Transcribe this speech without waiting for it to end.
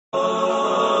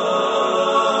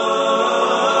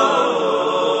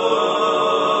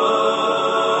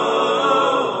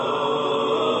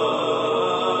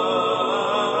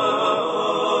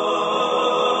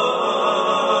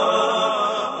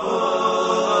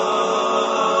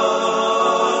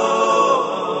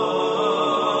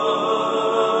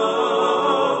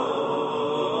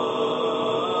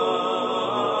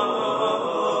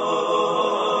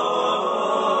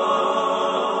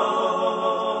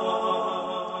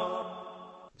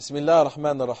Bismillah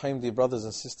ar-Rahman ar-Rahim, dear brothers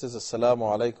and sisters, Assalamu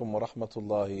alaikum wa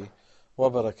rahmatullahi wa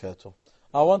barakatuh.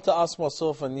 I want to ask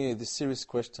myself and you this serious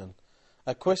question,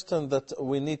 a question that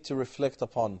we need to reflect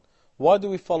upon. Why do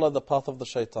we follow the path of the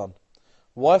shaitan?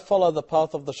 Why follow the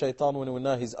path of the shaitan when we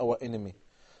know he's our enemy?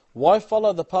 Why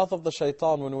follow the path of the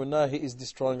shaitan when we know he is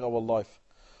destroying our life?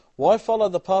 Why follow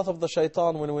the path of the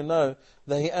shaitan when we know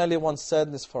that he only wants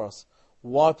sadness for us?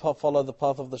 Why follow the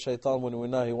path of the shaitan when we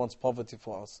know he wants poverty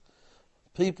for us?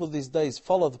 People these days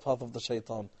follow the path of the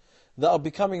shaitan. They are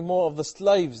becoming more of the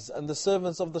slaves and the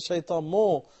servants of the shaitan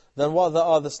more than what they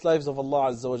are the slaves of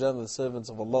Allah Azza wa Jalla, the servants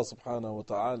of Allah subhanahu wa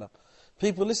ta'ala.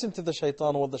 People listen to the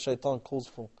shaitan, what the shaitan calls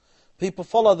for. People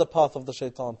follow the path of the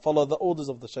shaitan, follow the orders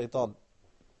of the shaitan.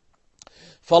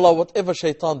 Follow whatever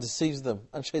shaitan deceives them.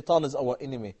 And shaitan is our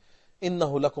enemy. إِنَّهُ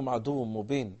لَكُمْ عَدُوٌ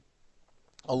مُبِينٌ.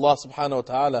 Allah subhanahu wa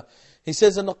ta'ala, He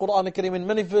says in the Quran Kareem in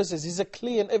many verses, He's a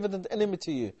clear and evident enemy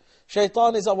to you.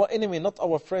 Shaitan is our enemy, not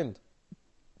our friend.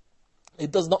 It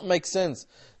does not make sense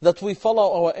that we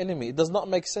follow our enemy. It does not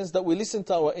make sense that we listen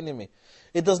to our enemy.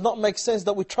 It does not make sense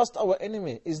that we trust our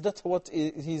enemy. Is that what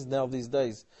it is now these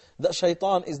days? That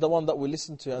shaitan is the one that we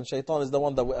listen to and shaitan is the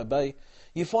one that we obey.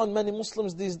 You find many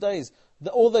Muslims these days,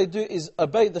 that all they do is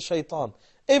obey the shaitan.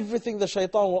 Everything the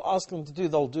shaitan will ask them to do,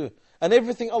 they'll do. And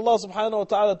everything Allah subhanahu wa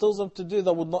ta'ala tells them to do,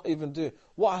 they would not even do.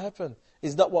 What happened?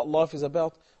 Is that what life is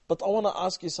about? But I want to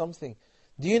ask you something.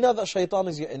 Do you know that shaitan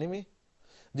is your enemy?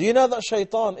 Do you know that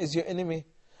shaitan is your enemy?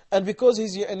 And because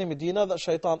he's your enemy, do you know that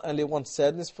shaitan only wants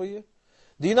sadness for you?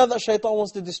 Do you know that shaitan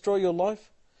wants to destroy your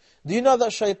life? Do you know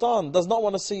that shaitan does not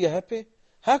want to see you happy?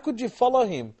 How could you follow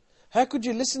him? How could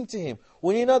you listen to him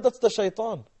when you know that's the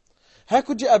shaitan? How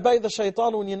could you obey the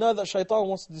shaitan when you know that shaitan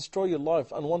wants to destroy your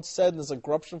life and wants sadness and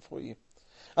corruption for you?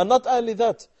 And not only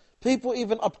that, people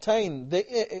even obtain their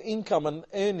income and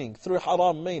earning through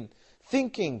haram mean,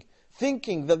 thinking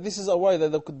that this is a way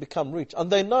that they could become rich. And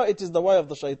they know it is the way of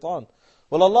the shaitan.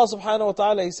 Well, Allah subhanahu wa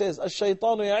ta'ala, He says, الشَّيْطَانُ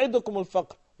يَعِدُكُمُ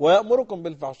الْفَقْرِ وَيَأْمُرُكُمْ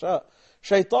بِالْفَحْشَاءِ.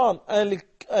 Shaitan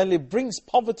only brings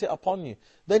poverty upon you.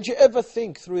 Don't you ever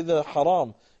think through the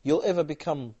haram you'll ever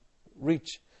become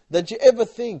rich? Don't you ever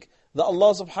think that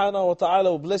Allah subhanahu wa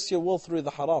ta'ala will bless your wealth through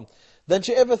the haram? Don't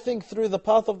you ever think through the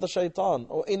path of the shaitan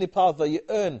or any path that you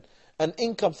earn an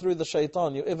income through the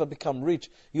shaitan, you ever become rich?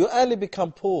 You only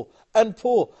become poor and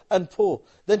poor and poor.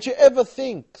 Don't you ever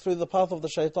think through the path of the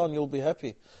shaitan you'll be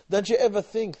happy? Don't you ever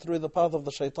think through the path of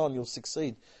the shaitan you'll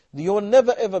succeed? You'll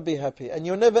never ever be happy, and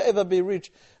you'll never ever be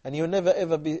rich, and you'll never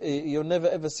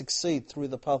ever succeed through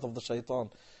the path of the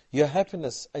shaitan. Your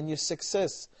happiness and your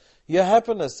success,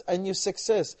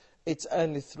 it's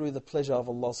only through the pleasure of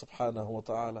Allah subhanahu wa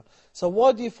ta'ala. So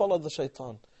why do you follow the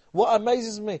shaitan? What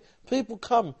amazes me, people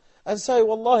come and say,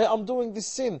 Wallahi, I'm doing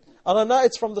this sin, and I know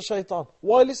it's from the shaitan.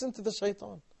 Why listen to the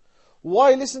shaitan?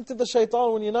 Why listen to the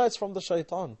shaitan when you know it's from the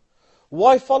shaitan?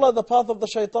 Why follow the path of the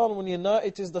shaitan when you know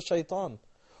it is the shaitan?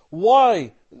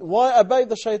 Why obey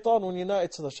the shaitan when you know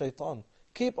it's the shaitan?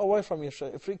 Keep away from your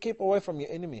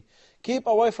enemy. Keep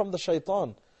away from the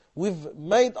shaitan. We've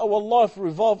made our life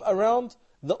revolve around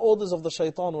the orders of the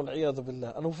shaitan, wal-iyadhu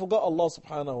billah. And we forgot Allah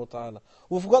subhanahu wa ta'ala.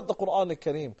 We forgot the Quran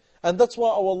al-Kareem. And that's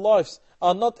why our lives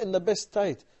are not in the best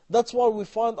state. That's why we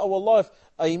find our life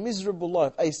a miserable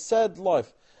life, a sad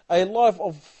life, a life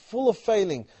full of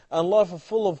failing, and life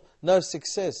full of no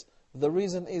success. The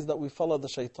reason is that we follow the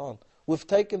shaitan. We've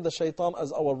taken the shaitan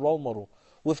as our role model.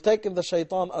 We've taken the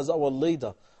shaitan as our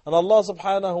leader. And Allah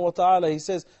subhanahu wa ta'ala, He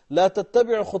says, لا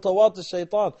تتبعوا خطوات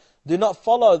الشيطان. Do not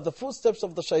follow the footsteps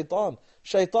of the shaitan.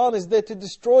 Shaitan is there to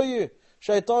destroy you.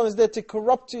 Shaitan is there to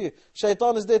corrupt you.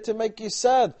 Shaitan is there to make you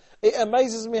sad. It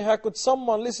amazes me how could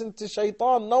someone listen to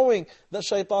shaitan knowing that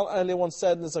shaitan only wants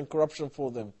sadness and corruption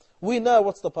for them. We know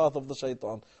what's the path of the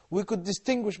shaitan. We could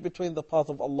distinguish between the path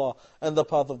of Allah and the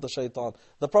path of the shaitan.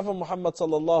 The Prophet Muhammad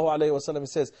sallallahu alayhi wa sallam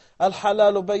says,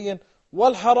 Al-halalu bayyin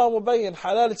wal-haramu bayyin.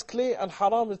 Halal is clear and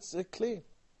haram is clear.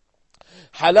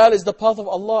 Halal is the path of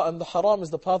Allah and the haram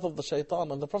is the path of the shaitan.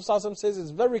 And the Prophet ﷺ says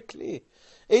it's very clear.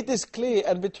 It is clear,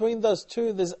 and between those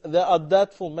two there are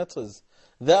doubtful matters.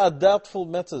 Those doubtful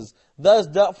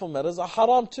matters are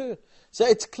haram too. So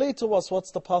it's clear to us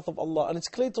what's the path of Allah, and it's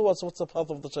clear to us what's the path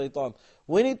of the shaitan.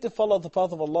 We need to follow the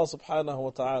path of Allah subhanahu wa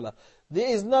ta'ala. There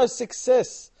is no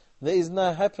success, there is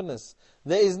no happiness.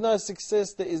 There is no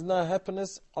success, there is no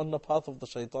happiness on the path of the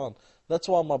shaitan. That's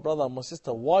why, my brother and my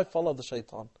sister, why follow the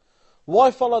shaitan?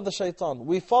 Why follow the shaitan?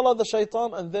 We follow the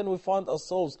shaitan and then we find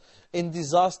ourselves in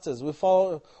disasters. We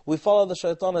follow the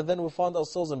shaitan and then we find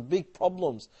ourselves in big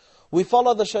problems. We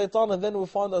follow the shaitan and then we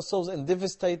find ourselves in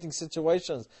devastating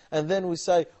situations. And then we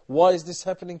say, why is this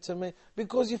happening to me?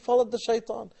 Because you followed the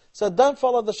shaitan. So don't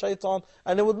follow the shaitan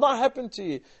and it would not happen to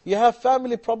you. You have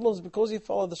family problems because you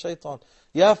follow the shaitan.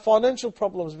 You have financial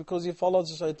problems because you follow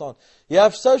the shaitan. You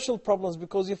have social problems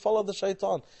because you follow the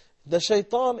shaitan. The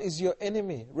shaitan is your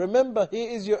enemy. Remember, he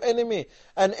is your enemy.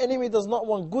 An enemy does not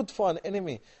want good for an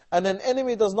enemy. And an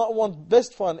enemy does not want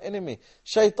best for an enemy.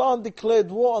 Shaitan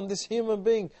declared war on this human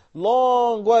being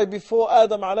long way before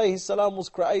Adam alayhi salam was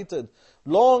created.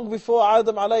 Long before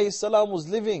Adam alayhi salam was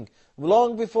living.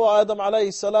 Long before Adam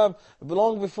alayhi salam,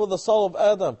 long before the soul of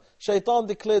Adam. Shaitan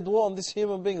declared war on this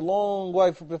human being long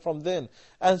way from then.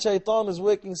 And shaitan is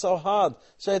working so hard.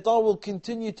 Shaitan will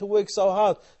continue to work so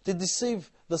hard to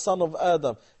deceive the son of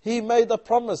Adam. He made a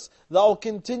promise that I'll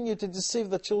continue to deceive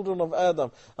the children of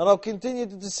Adam. And I'll continue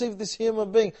to deceive this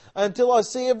human being until I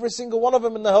see every single one of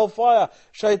them in the hellfire.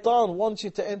 Shaitan wants you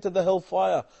to enter the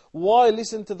hellfire. Why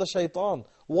listen to the shaitan?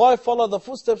 Why follow the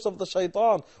footsteps of the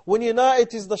shaitan when you know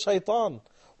it is the shaitan?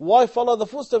 Why follow the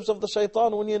footsteps of the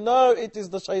shaitan when you know it is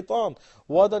the shaitan?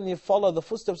 Why don't you follow the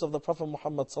footsteps of the Prophet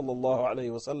Muhammad sallallahu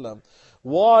alaihi wasallam?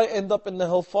 Why end up in the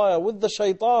hellfire with the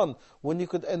shaitan when you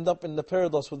could end up in the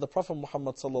paradise with the Prophet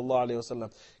Muhammad sallallahu alaihi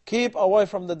wasallam? Keep away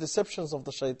from the deceptions of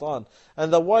the shaitan.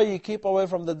 And the way you keep away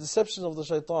from the deceptions of the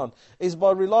shaitan is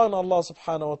by relying on Allah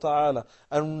subhanahu wa ta'ala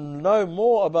and know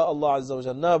more about Allah azza wa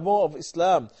jalla, know more of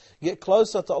Islam. Get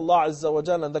closer to Allah azza wa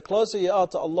jalla. And the closer you are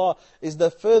to Allah is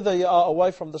the further you are away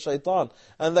from the shaitan.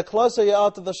 And the closer you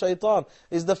are to the shaitan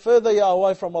is the further you are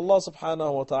away from Allah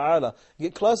subhanahu wa ta'ala.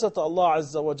 Get closer to Allah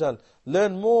azza wa jalla.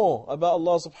 Learn more about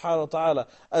Allah subhanahu wa ta'ala,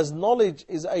 as knowledge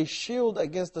is a shield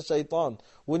against the shaitan.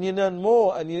 When you learn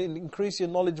more and you increase your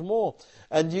knowledge more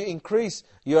and you increase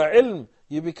your ilm,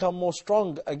 you become more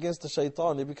strong against the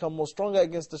shaitan. You become more stronger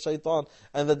against the shaitan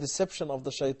and the deception of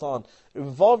the shaitan.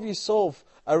 Revolve yourself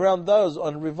around those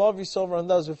and revolve yourself around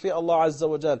those who fear Allah azza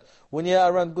wa jal. When you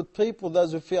are around good people,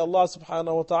 those who fear Allah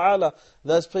subhanahu wa ta'ala,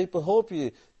 those people help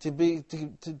you to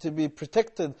be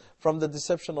protected from the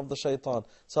deception of the shaitan.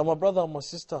 So my brother and my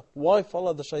sister, why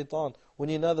follow the shaitan when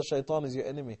you know the shaitan is your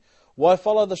enemy? Why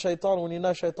follow the shaitan when you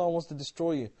know shaitan wants to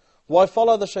destroy you? Why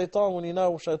follow the shaitan when you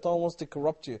know shaitan wants to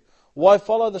corrupt you? Why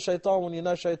follow the shaitan when you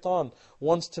know shaitan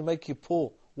wants to make you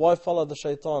poor? Why follow the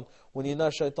shaitan when you know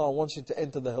shaitan wants you to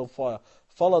enter the hellfire?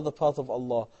 Follow the path of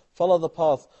Allah. Follow the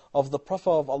path of the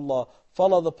Prophet of Allah.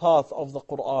 Follow the path of the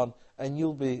Quran and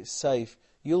you'll be safe.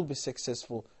 You'll be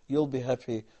successful. You'll be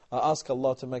happy. I ask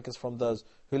Allah to make us from those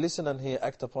who listen and hear,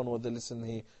 act upon what they listen and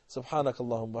hear.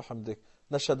 Subhanakallahumma hamdik.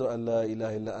 Nashhadu an la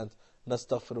ilaha illa ant.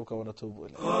 Nastaghfiruka wa natubu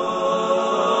ilayk.